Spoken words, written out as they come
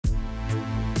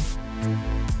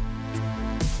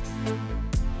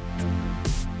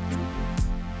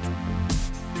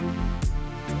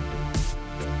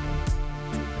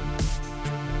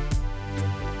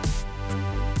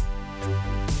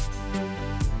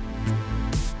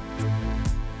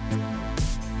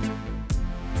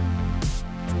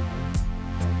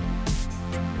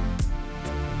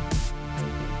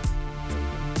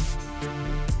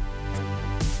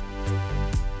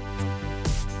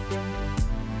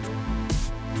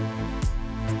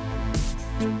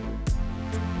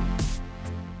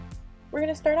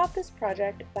going to start off this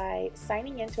project by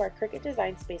signing into our Cricut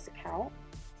Design Space account.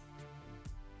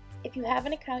 If you have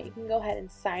an account, you can go ahead and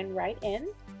sign right in.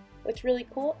 What's really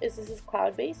cool is this is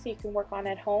cloud-based, so you can work on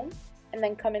at home and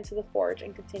then come into the Forge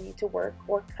and continue to work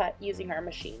or cut using our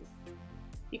machine.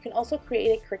 You can also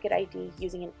create a Cricut ID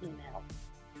using an email.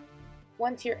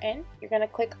 Once you're in, you're going to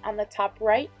click on the top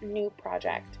right, New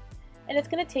Project, and it's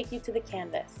going to take you to the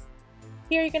canvas.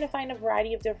 Here you're going to find a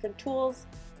variety of different tools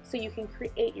so you can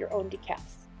create your own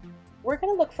decals. We're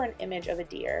going to look for an image of a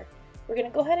deer. We're going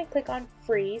to go ahead and click on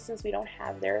free since we don't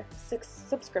have their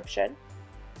subscription.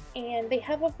 And they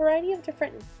have a variety of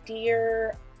different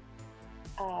deer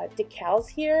decals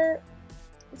here.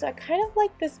 So I kind of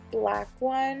like this black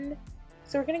one.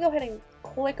 So we're going to go ahead and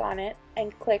click on it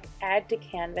and click Add to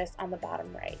Canvas on the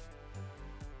bottom right.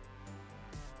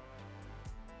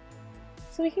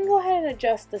 So we can go ahead and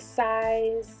adjust the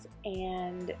size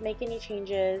and make any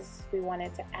changes if we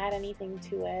wanted to add anything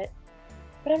to it.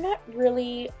 But I'm not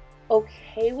really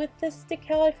okay with this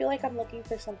decal. I feel like I'm looking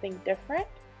for something different.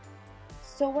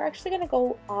 So we're actually going to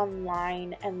go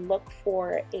online and look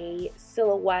for a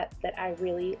silhouette that I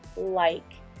really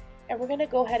like. And we're going to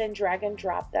go ahead and drag and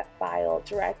drop that file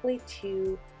directly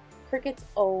to Cricut's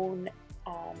own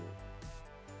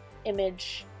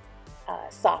image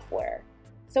software.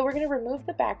 So we're going to remove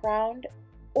the background,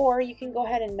 or you can go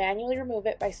ahead and manually remove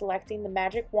it by selecting the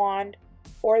magic wand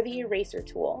or the eraser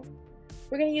tool.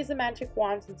 We're going to use the magic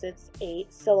wand since it's a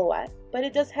silhouette, but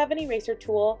it does have an eraser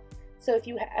tool. So if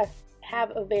you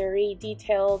have a very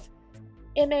detailed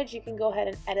image, you can go ahead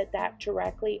and edit that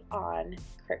directly on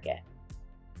Cricut.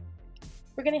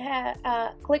 We're going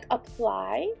to click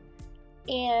Apply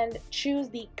and choose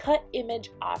the Cut Image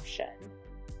option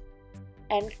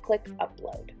and click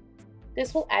Upload.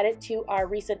 This will add it to our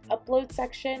recent upload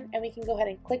section, and we can go ahead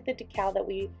and click the decal that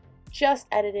we just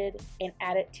edited and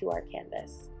add it to our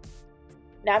canvas.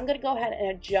 Now I'm going to go ahead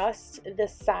and adjust the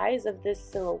size of this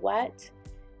silhouette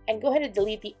and go ahead and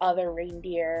delete the other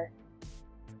reindeer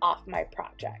off my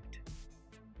project.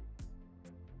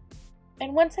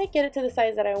 And once I get it to the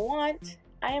size that I want,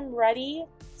 I am ready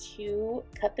to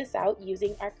cut this out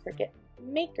using our Cricut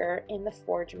Maker in the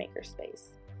Forge Makerspace.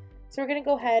 So we're going to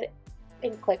go ahead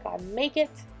and click on Make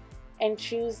It and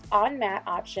choose On Mat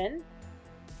option,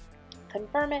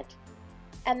 confirm it,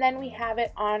 and then we have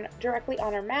it on directly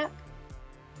on our map.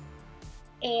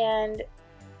 And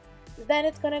then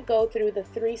it's going to go through the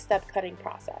 3-step cutting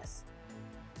process.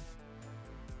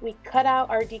 We cut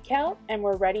out our decal and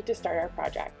we're ready to start our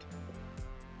project.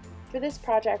 For this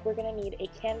project, we're going to need a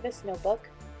canvas notebook,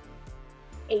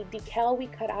 a decal we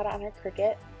cut out on our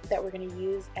Cricut that we're going to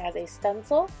use as a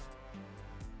stencil,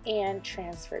 and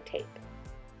transfer tape.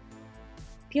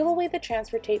 Peel away the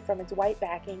transfer tape from its white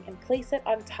backing and place it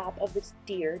on top of this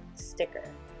deer sticker.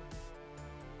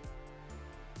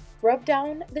 Rub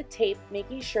down the tape,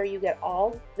 making sure you get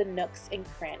all the nooks and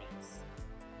crannies.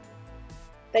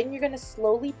 Then you're going to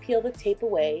slowly peel the tape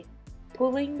away,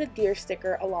 pulling the deer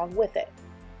sticker along with it.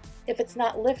 If it's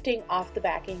not lifting off the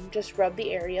backing, just rub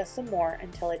the area some more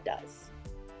until it does.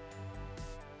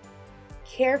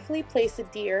 Carefully place a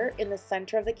deer in the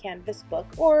center of the canvas book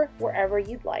or wherever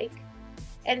you'd like,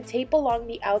 and tape along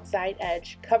the outside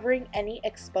edge, covering any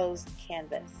exposed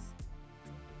canvas.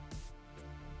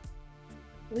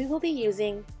 We will be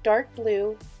using dark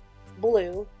blue,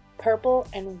 blue, purple,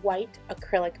 and white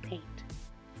acrylic paint.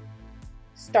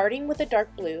 Starting with the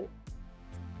dark blue,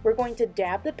 we're going to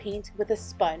dab the paint with a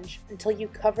sponge until you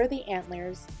cover the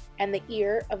antlers and the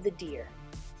ear of the deer.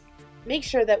 Make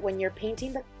sure that when you're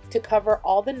painting to cover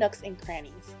all the nooks and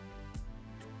crannies.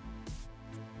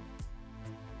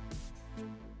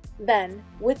 Then,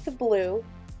 with the blue,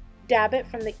 dab it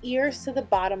from the ears to the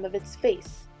bottom of its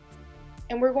face.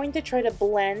 And we're going to try to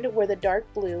blend where the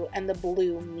dark blue and the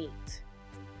blue meet.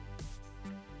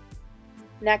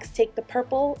 Next, take the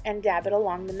purple and dab it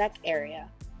along the neck area,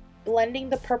 blending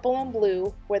the purple and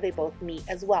blue where they both meet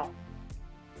as well.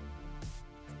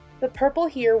 The purple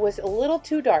here was a little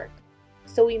too dark,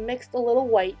 so we mixed a little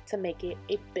white to make it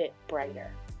a bit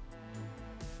brighter.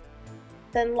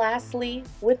 Then lastly,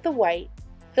 with the white,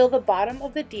 fill the bottom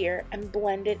of the deer and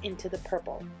blend it into the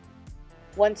purple.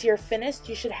 Once you're finished,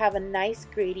 you should have a nice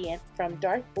gradient from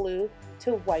dark blue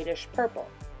to whitish purple.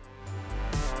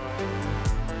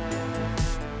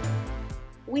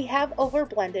 We have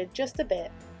overblended just a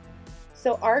bit,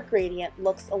 so our gradient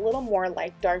looks a little more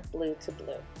like dark blue to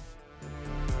blue.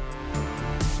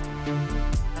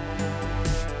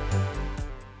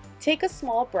 Take a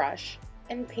small brush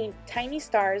and paint tiny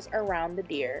stars around the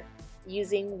deer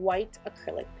using white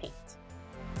acrylic paint.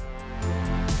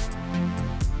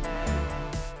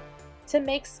 To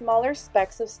make smaller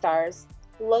specks of stars,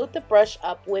 load the brush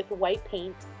up with white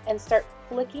paint and start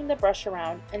flicking the brush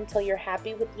around until you're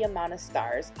happy with the amount of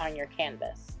stars on your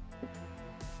canvas.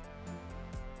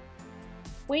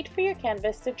 Wait for your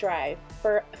canvas to dry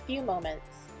for a few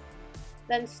moments,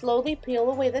 then slowly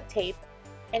peel away the tape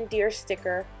and deer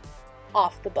sticker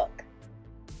off the book.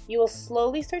 You will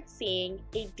slowly start seeing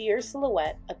a deer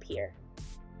silhouette appear.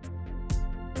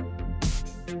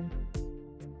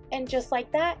 And just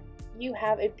like that, you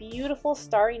have a beautiful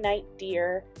Starry Night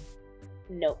deer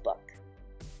notebook.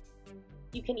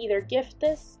 You can either gift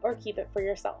this or keep it for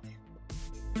yourself.